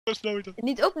Gesloten.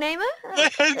 Niet opnemen?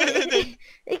 Nee.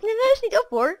 Ik neem heus niet op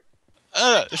hoor.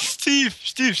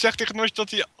 Steve, zeg tegen Notch dat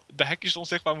hij de hekjes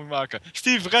onzichtbaar moet maken.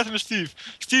 Steve, red me Steve.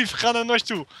 Steve, ga naar Notch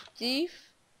toe. Steve,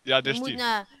 Ja, dit je is moet Steve.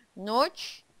 naar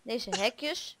Notch deze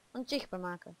hekjes onzichtbaar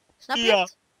maken. Snap je Ja.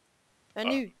 het? En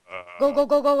nu. Go, go,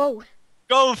 go, go, go.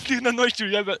 Go, vlieg naar Notch toe.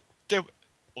 Jij bent...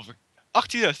 Of...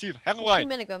 Achter je, Steve. Misschien Herwijn.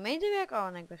 ben ik wel medewerker. Oh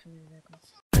nee, ik ben geen medewerker.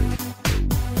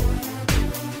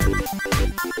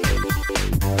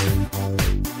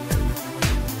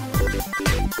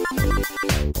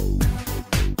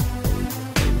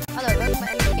 Hallo, welkom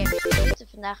bij Efteling Games. We zitten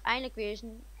vandaag eindelijk weer eens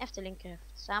een Efteling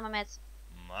Craft. Samen met...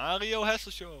 Mario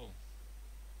Hesselshow.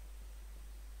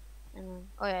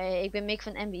 oh ja, ik ben Mick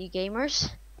van MBE Gamers.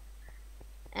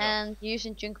 En hier is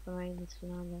een chunk bij mij niet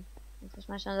gedaan. Volgens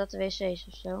mij zijn dat de wc's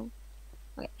of zo.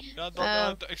 Oké.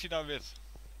 Ja, ik zie daar wit.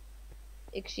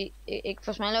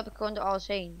 Volgens mij loop ik gewoon door alles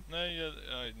heen. Nee,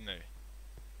 nee.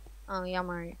 Oh,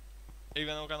 jammer. Ik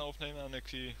ben ook aan het opnemen en ik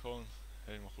zie gewoon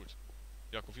helemaal goed.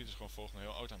 Ja, koffie is gewoon volgens mij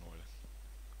heel oud aan het worden.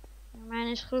 Mijn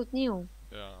is gloednieuw.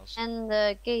 Ja, En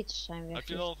de gates zijn weg. Heb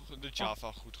je wel de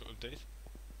Java goed geüpdate?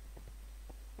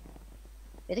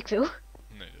 Weet ik veel.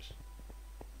 Nee dus.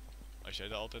 Als jij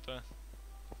dat altijd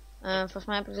Volgens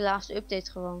mij heb ik de laatste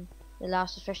update gewoon. De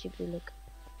laatste versie bedoel ik.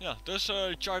 Ja, dus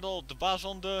Chardal, de baas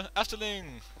van de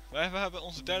Efteling. Wij hebben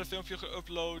onze derde filmpje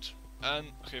geüpload.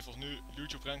 En geef ons nu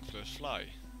YouTube rank plus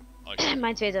fly.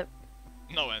 Mijn tweede.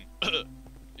 Nou en,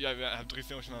 jij hebt 3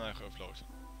 filmpjes met mij geüpload.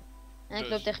 En ik Dus-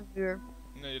 loop tegen een buur.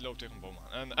 Nee, je loopt tegen een boom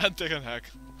aan. En tegen een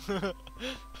hek.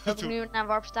 Loop ik nu naar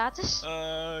warp status?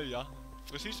 Ja.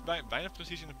 Precies, bijna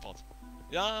precies in het pad.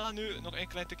 Ja, nu nog één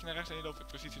klein tikje naar rechts en je loopt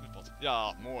precies in het pad.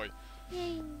 Ja, mooi.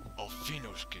 Yay.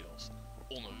 Alvino skills.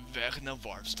 Onderweg naar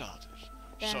warp status.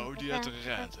 Zo die het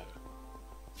redden.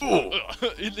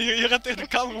 Je rent tegen de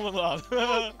cameraman aan.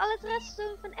 Al het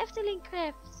redstone van Efteling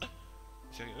Craft.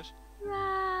 Serieus?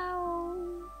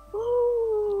 Wauw.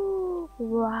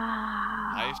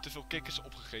 Wauw. Hij heeft te veel kikkers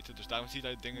opgegeten, dus daarom ziet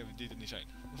hij dingen die er niet zijn.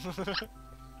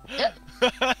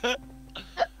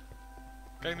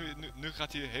 Kijk, nu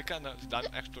gaat hij hikken en daarna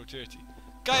explodeert hij.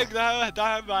 Kijk,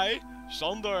 daar hebben wij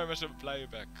Sander met zijn blije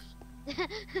bek.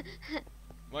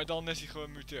 Maar dan is hij gewoon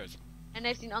gemuteerd. En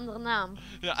heeft hij een andere naam.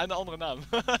 Ja, en een andere naam.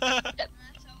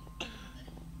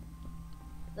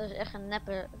 Dat is echt een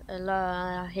neppe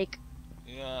hik.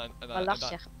 Ja,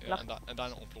 en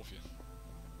daarna ontplof je.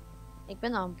 Ik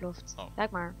ben al ontploft. Oh.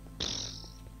 Kijk maar.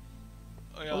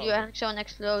 Oh, ja. Hoe doe je eigenlijk zo'n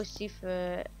explosief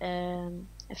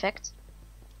effect?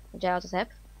 Wat jij altijd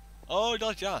hebt. Oh,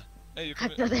 dat ja. Hey, je Ga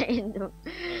kan... ik dat erin doen?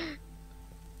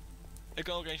 Ik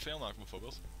kan ook eentje veel maken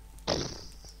bijvoorbeeld.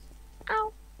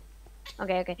 Auw.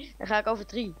 Oké. Dan ga ik over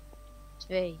 3,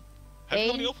 2, Heb je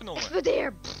nog 1. niet opgenomen?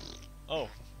 Explodeer! Oh.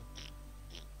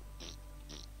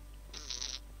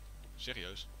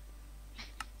 Serieus?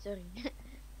 Sorry.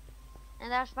 En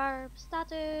daar is warp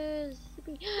status.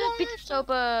 Pieten is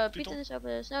open. Pieten is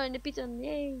open. Snel in de Pieten.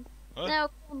 Yay. Huh? Nou,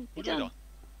 kom. Hoe doe je Pieten. dat?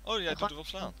 Oh, jij Oh, doet erop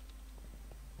slaan.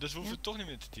 Dus we hoeven het toch niet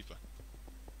meer te typen.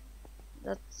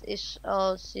 Dat is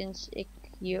al sinds ik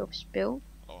hierop speel.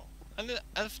 Oh.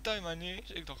 En vertel je mij niet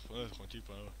eens? Ik dacht gewoon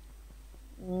typen.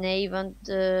 Nee, want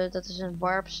dat is een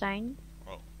warp zijn.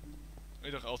 Oh.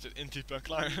 Ik dacht altijd intypen en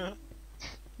klaar.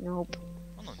 Nope.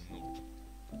 Wat een noob.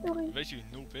 Sorry. Weet je wie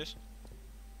noob is?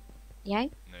 Jij?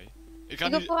 Nee. Ik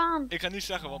wil vooraan. Ik ga niet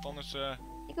zeggen, want anders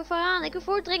Ik wil vooraan. Ik wil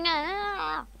voordringen.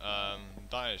 Ah.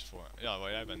 daar is het voor. Ja,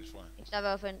 waar jij bent is voor. Ik sta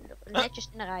wel even netjes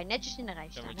in de rij. Netjes in de rij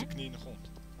Ja, staan. met je knie in de grond.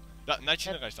 Ja, netjes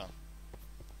in de rij staan.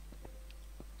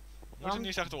 Moet je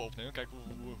niet zeggen dat we opnemen. Kijk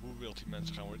hoe wild die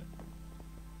mensen gaan worden.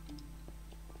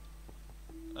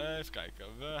 Even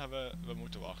kijken. We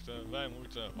moeten wachten. Wij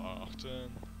moeten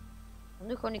wachten. Dan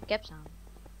doe gewoon die caps aan.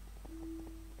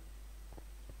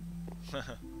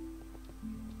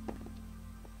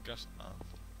 Kerst aan.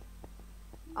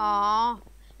 Ah,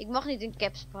 ik mag niet in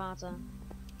caps praten.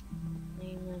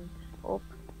 Nemen op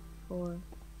voor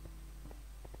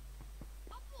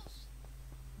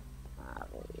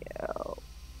Mario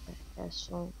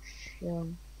Hesselshow.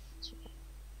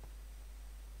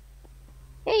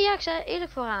 Hey, ja, ik sta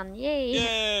eerlijk vooraan. Yay.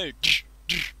 Yay!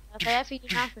 Ga jij even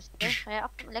hier naast me zitten? Ga jij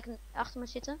lekker achter me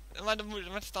zitten? Maar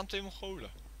er staan 2 Mongolen.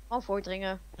 Gewoon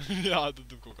voordringen. Ja, dat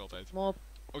doe ik ook altijd. Kom op.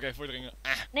 Oké, voordringen.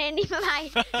 Nee, niet bij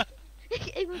mij.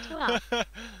 ik moet vooraan.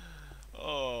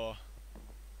 Oh.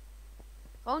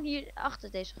 Gewoon hier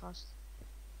achter deze gast.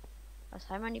 Als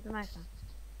hij maar niet bij mij staat.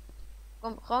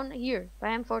 Kom, gewoon hier.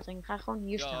 Bij hem voordringen. Ga gewoon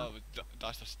hier staan. Ja,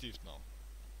 daar staat Steve nou.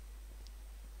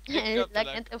 Het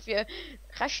lijkt net of je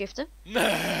gaat shiften.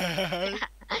 Nee.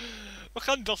 We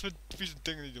gaan dat soort vieze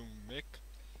dingen niet doen, Mick.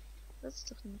 Dat is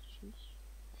toch niet precies.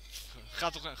 Ga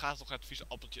toch het vieze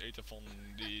appeltje eten van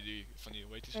die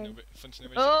hoe heet die Nee. van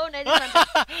Sneeuwwitje? Oh nee, die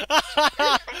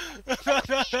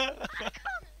gaan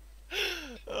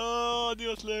Oh, die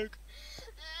was leuk.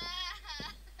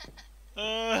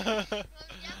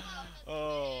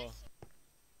 Oh.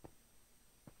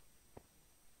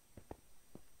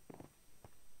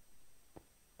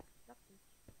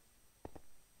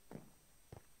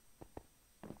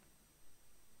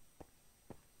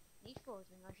 niet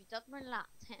voortdoen als je dat maar laat.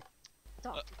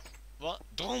 Dat. Wat?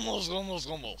 Drommels.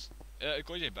 Ik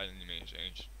hoor je bijna niet meer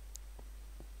eens.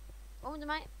 Kom er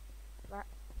mij.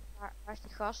 Waar is die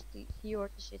gast die hier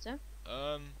hoort te zitten?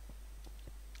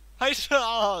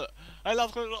 Hij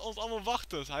laat gewoon ons allemaal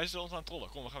wachten. Hij is ons aan het trollen.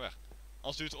 Kom, we gaan weg.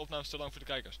 Anders duurt de opname te lang voor de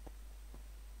kijkers.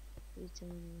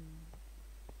 Pieten.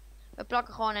 We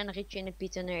plakken gewoon een ritje in de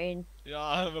pieten erin.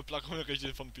 Ja, we plakken gewoon een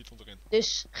ritje van de Python erin.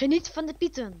 Dus geniet van de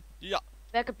pieten. Ja.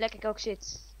 Welke plek ik ook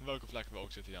zit. Welke plek we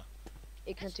ook zitten, ja.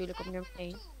 Ik natuurlijk op nummer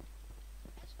 1.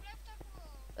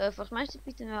 Volgens mij is de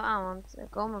pieten wel aan, want er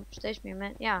komen steeds meer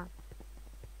mensen. Ja.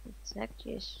 Het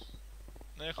hekje is...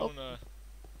 Nee, gewoon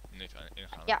niet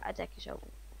ingaan. Ja, het hekje is open.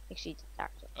 Ik zie het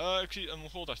daar zo. Ik zie een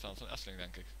Mongool daar staan, van efteling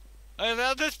denk ik.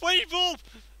 Het is SpongeBob!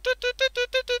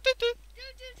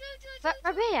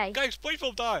 Waar ben jij? Kijk,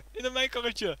 SpongeBob daar, in een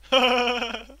mijnkarretje.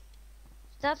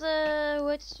 Staat, hoe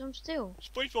heet het soms stil?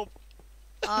 SpongeBob.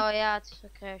 Oh ja, het is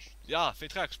gecrashed. Ja,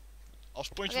 vind je het gek? Als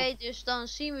SpongeBob... Oké, dus dan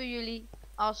zien we jullie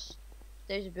als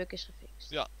deze bug is gefixt.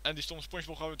 Ja, en die stomme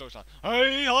SpongeBob gaan weer doodstaan.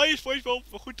 Hi SpongeBob,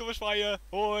 goed te zwaaien.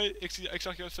 Hoi, ik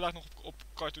zag je vandaag nog op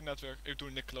Cartoon Network. Ik doe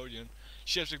Nickelodeon.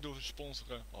 Chips, ik doe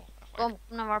sponsoren. Oh, echt waar. Kom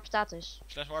naar warp status.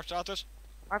 Slash warp status.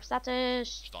 Warp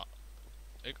status.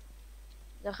 Ik.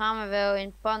 Dan gaan we wel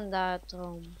in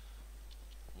Pandatron.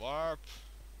 Warp.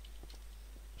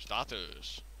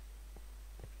 Status.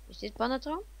 Is dit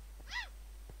Pandatron?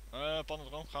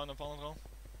 Pandadroom, gaan we naar Pandadroom?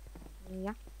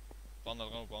 Ja.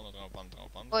 Pandadroom.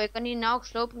 Oh, je kan hier nou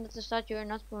slopen omdat er staat you're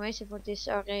not permission for this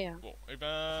area. Wow,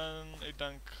 ik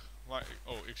denk,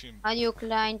 ik zie hem. Audio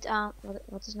client aan.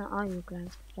 Wat is nou audio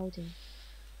client?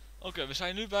 Oké, we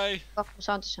zijn nu bij Wacht, we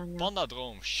zouden te zijn, ja.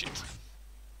 Pandadroom, shit.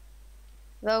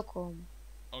 Welkom.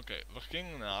 Oké, we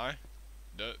gingen naar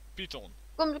de Python.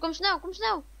 Kom snel.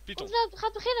 Python. Kom snel, het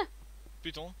gaat beginnen.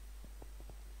 Python.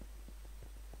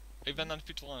 Ik ben naar de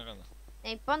Python aan het rennen.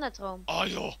 Nee, Pandatron. Oh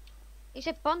joh, Ik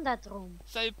zei Pandatron.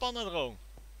 zei je Pandadroom?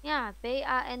 Ja,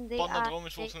 P-A-N-D-A. Pandadroom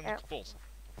is volgens mij kapot.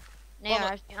 Nee,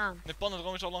 hij is nu aan. Nee,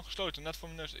 Pandadroom is al lang gesloten, net voor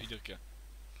mijn neus iedere keer.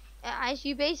 Ja, hij is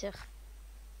hier bezig.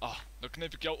 Ah, dan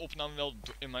knip ik jouw opname wel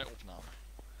in mijn opname.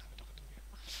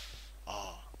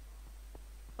 Ah.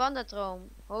 Pandatron.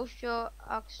 Host your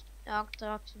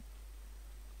attractie.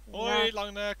 Hoi, Ja.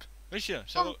 langnek. Weet je, Kom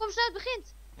snel, het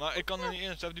begint. maar ik kan er niet in,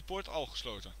 ze hebben die poort al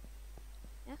gesloten.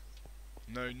 Echt?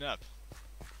 Nee, nep.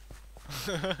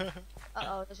 Oh,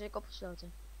 daar zit ik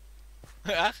opgesloten.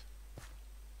 Echt?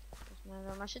 Volgens mij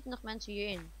wel. Maar zitten nog mensen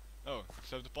hierin? Oh, ze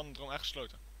hebben de Pandadroom echt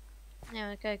gesloten. Nee,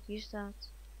 maar kijk, hier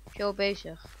staat show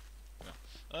bezig.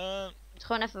 Ja. Moet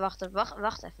gewoon even wachten.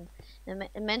 Wacht even. De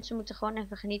mensen moeten gewoon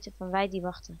even genieten van wij die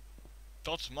wachten.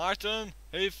 Dat Maarten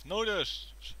heeft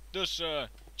nodig. Dus,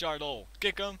 Chardol,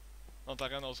 kick hem. Want hij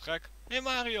rent als gek. Hé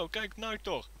Mario, kijk nou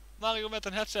toch. Mario met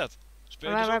een headset. Speel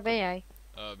je dus Waar ook? ben jij?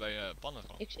 Bij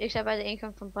Pandadroom. Ik sta bij de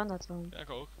ingang van Pandatron. Ja, ik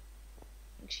ook.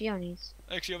 Ik zie jou niet.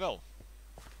 Ik zie je wel.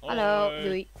 Hallo, Hoi.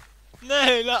 doei.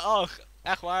 Nee, ach,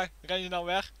 echt waar? Ren je nou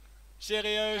weg?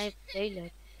 Serieus? Nee,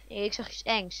 lelijk. Nee, ik zag iets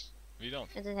engs. Wie dan?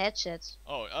 Met een headset.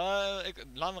 Oh,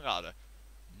 laat me raden.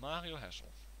 Mario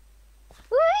Hessel.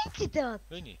 Hoe heet je dat?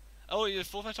 Weet niet. Oh,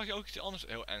 volgens mij zag je ook iets anders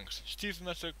heel engs. Steve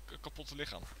met zijn kapotte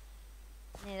lichaam.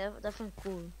 Nee, dat vind ik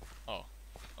cool.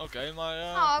 Oké, maar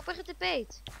Oh, ik ben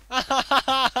getepeed.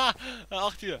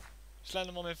 achter je.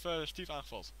 Slenderman heeft Steve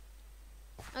aangevallen.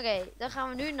 Oké, dan gaan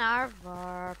we nu naar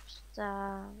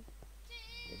Warpsta.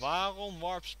 Waarom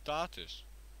warp status?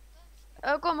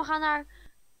 Kom, we gaan naar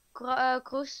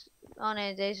Cruise. Oh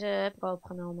nee, deze heb ik al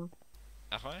opgenomen.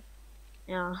 Echt waar?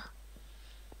 Ja.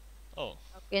 Oh.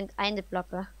 Ook in het einde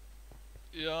plakken.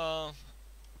 Ja.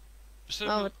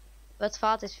 Oh, wat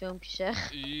vaat dit filmpje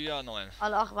zeg. Ja, nou en.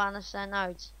 Alle achtbanen zijn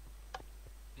uit.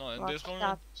 Nou en, Warp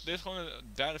dit is gewoon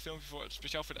een derde filmpje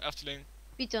speciaal voor de Efteling.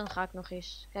 Python ga ik nog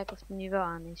eens. Kijken of het nu wel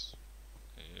aan is.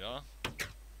 Ja.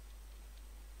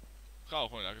 Gaan we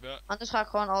gewoon lekker. Anders ga ik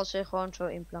gewoon alles er gewoon zo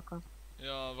inplakken.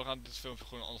 Ja, we gaan dit filmpje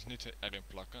gewoon anders niet erin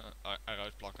plakken.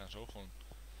 Eruit plakken en zo. Gewoon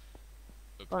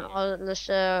Gewoon alles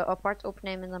apart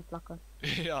opnemen en dan plakken.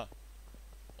 ja.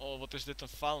 Oh, wat is dit een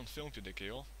falend filmpje, dikke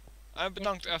joh. En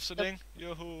bedankt Efteling.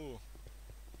 Joehoe.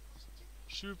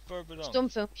 Super bedankt. Stom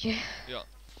filmpje. Ja.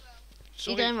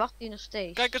 Sorry. Iedereen wacht hier nog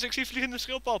steeds. Kijk eens, ik zie vliegende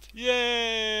schildpad. Yay!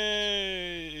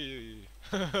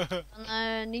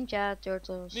 Ninja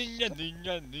Turtles.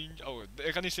 Ninja. Oh,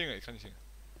 ik ga niet zingen,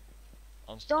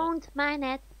 Anders, Don't mind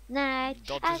at night.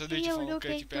 dat is een liedje van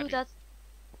Katy Perry. That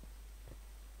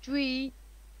tree.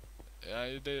 Ja,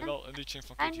 je deed wel een liedje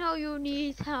van I Katy. know you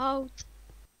need help.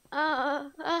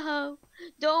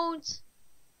 Don't.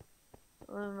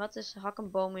 Wat is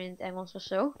hakkenboom in het Engels of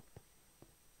zo?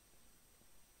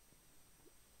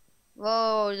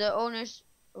 Wow, de owners.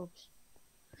 Oeps.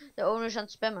 De owners aan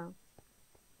het spammen.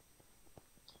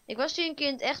 Ik was hier een keer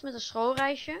in het echt met een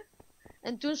schoolreisje.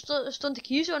 En toen stond ik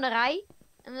hier zo in de rij.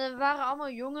 En er waren allemaal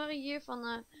jongeren hier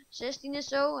van 16 en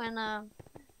zo. En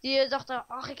die dachten,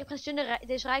 ach, ik heb geen zin in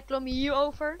deze rij. Klommen hier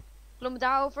over. Klommen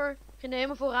daarover. Gingen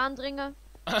helemaal vooraan dringen.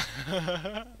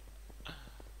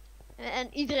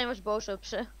 en iedereen was boos op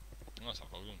ze. Dat zou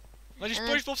ik ook doen. Maar die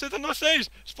SpongeBob zit er nog steeds!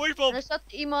 SpongeBob! En er zat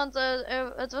iemand,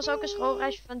 het was ook een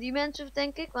schoolreisje van die mensen,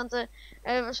 denk ik. Want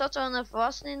er zat zo'n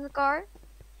volwassene in de car.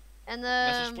 En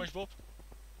Net als SpongeBob?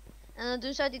 En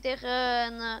toen zei hij tegen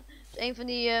een van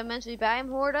die mensen die bij hem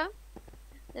hoorden.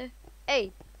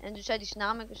 Hey. En toen zei hij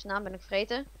zijn naam ben ik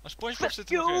vergeten. Maar SpongeBob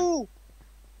zit er nog in.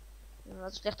 Wat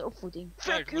een slechte opvoeding.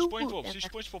 Kijk, SpongeBob, zie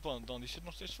SpongeBob dan, die zit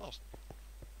nog steeds vast.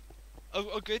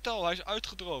 Oh, ik weet al, hij is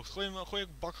uitgedroogd. Gooi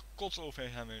een bak kots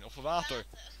over hem heen, of water.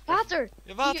 Water!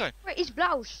 Ja, water! Hier, iets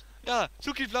blauws. Ja,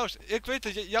 zoek iets blauws. Ik weet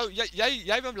het,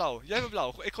 jij bent blauw.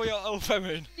 Ik gooi jou over hem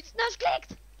heen. Iets naast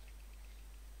klikt!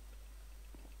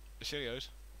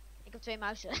 Serieus? Ik heb 2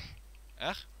 muizen.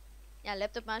 Echt? Ja,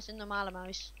 laptopmuis en normale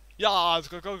muis. Ja, dat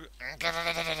kan ik ook.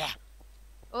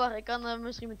 Oh, ik kan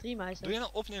misschien met 3 muizen. Doe je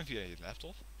nou opnemen via je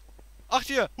laptop?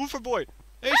 Achter je, Hoeverboy!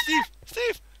 Hey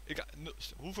Steve!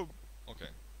 Hoever... Oké.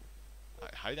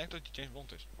 Hij denkt dat hij James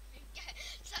Bond is.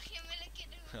 Zag je hem wel een keer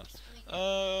doen?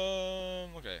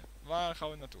 Ja. Oké. Waar gaan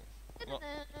we naartoe?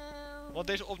 Want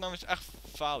deze opname is echt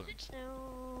falend.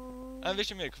 En wist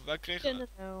je Mick, wij kregen...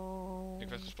 Ik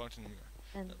werd gespannen in de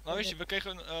muur. Maar wist je, we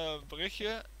kregen een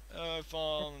berichtje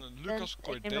van Lucas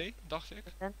Corday, dacht ik.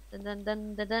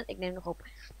 Ik neem nog op.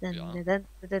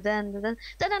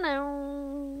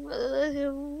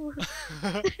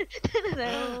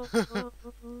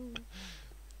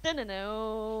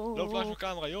 Loop langs mijn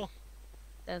camera, joh.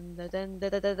 En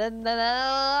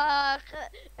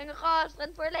gas,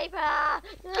 rent voor leven.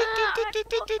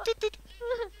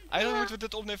 Eigenlijk moeten we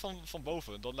dit opnemen van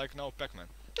boven, dat lijkt nou op Pac-Man.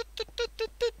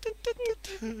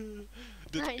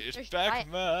 Dit is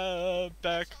Pac-Man.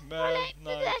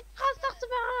 Gas achter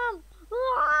me aan.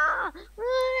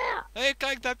 Hé,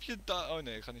 kijk, daar heb je... Oh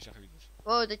nee, ik ga niet zeggen wie het is.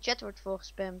 Wow, de chat wordt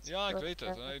volgespamd. Ja, ik weet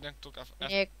het. Ik denk toch even...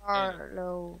 Meneer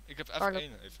Carlo. Ik heb F1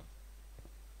 even.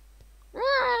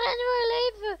 Ren voor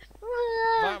leven.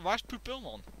 Waar is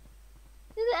Pupilman?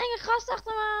 Zit een enge gast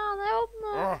achter me aan, help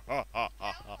me.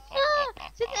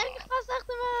 Zit een enge gast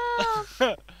achter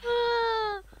me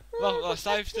aan. Wacht,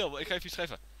 sta even stil, ik ga even iets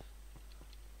schrijven.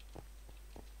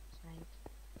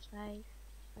 Schrijf.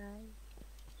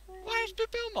 Waar is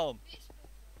Pupilman?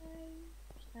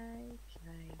 Schrijf.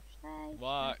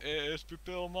 Waar is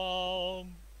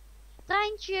Pupilman?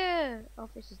 Treintje! Of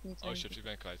is het niet Oh treintje? shit, ik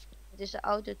ben kwijt. Het is de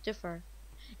oude Tuffer.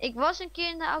 Ik was een keer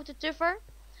in de oude Tuffer.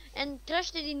 En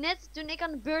crashte die net toen ik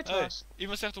aan de beurt was.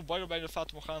 Iemand zegt of Bardo bij de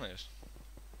Fata Morgana is.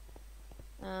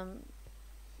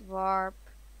 Warp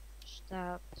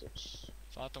status.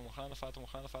 Fata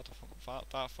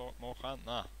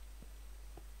Morgana.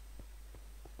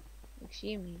 Ik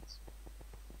zie hem niet.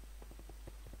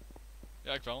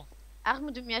 Ja, ik wel. Eigenlijk moet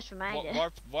ik hem juist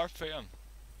vermijden. Warp VM.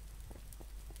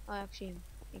 Oh ja, ik zie hem.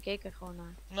 Ik keek er gewoon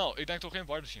naar. Nou, ik denk toch geen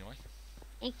Bardo zien hoor.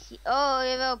 Ik zie... Oh,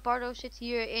 jawel, Pardo zit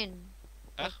hierin.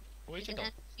 Echt? Hoe heet je dan?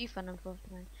 Een NPC van hem volgens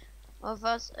mij. Of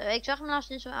wat? Ik zag hem laatst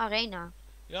in zo'n arena.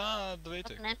 Ja, dat weet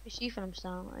Ik ik. had een NPC van hem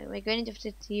staan. Ik weet niet of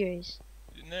dit hier is.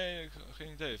 Nee,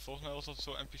 geen idee. Volgens mij was dat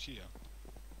zo'n NPC, ja.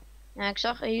 Ja, ik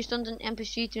zag, hier stond een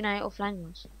NPC toen hij offline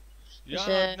was. Ja,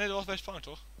 Dus, nee, dat was bij Spawn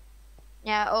toch?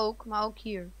 Ja, ook, maar ook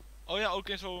hier. Oh ja, ook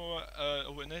in zo'n...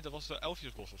 nee, dat was de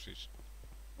Elfjesbos of zoiets.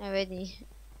 Ja, weet niet.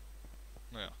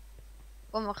 Nou ja.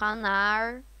 Kom, we gaan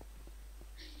naar...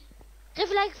 Geef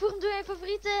een like, voeg hem door je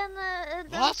favorieten en...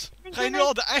 Wat? Ga je nu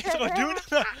al de eindtro doen?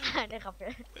 Nee,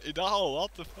 grapje. Ik dacht al, what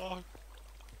the fuck?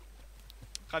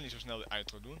 Ga niet zo snel de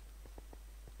eindtro doen.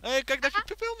 Hé, kijk, daar heb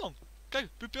je Pupilman. Kijk,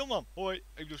 Pupilman. Hoi,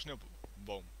 ik doe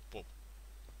sneeuwboom. Pop.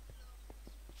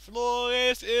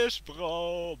 Floris is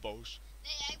boos.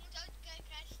 Nee, jij moet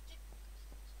uitkijken, hij is stuk.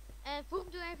 En voeg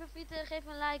hem door je favorieten, geef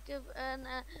een like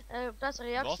en plaats een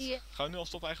reactie. Wat? Gaan we nu al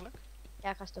stoppen eigenlijk? Ja,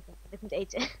 ik ga stoppen. Ik moet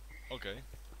eten. Oké.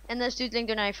 En stuur het link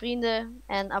door naar je vrienden.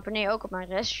 En abonneer ook op mijn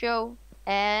restshow.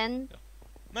 En... Ja.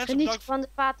 Mensen, Geniet bedankt. van de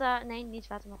water... Nee, niet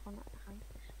water, maar gewoon...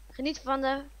 Geniet van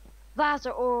de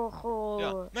waterorgel.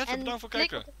 Ja, mensen, En bedankt voor klik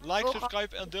kijken. op de Like, orgel.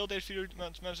 subscribe en deel deze video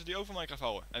met mensen die ook van Minecraft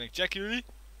houden. En ik check jullie.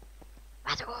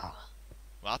 Waterorgel.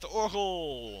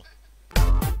 Waterorgel.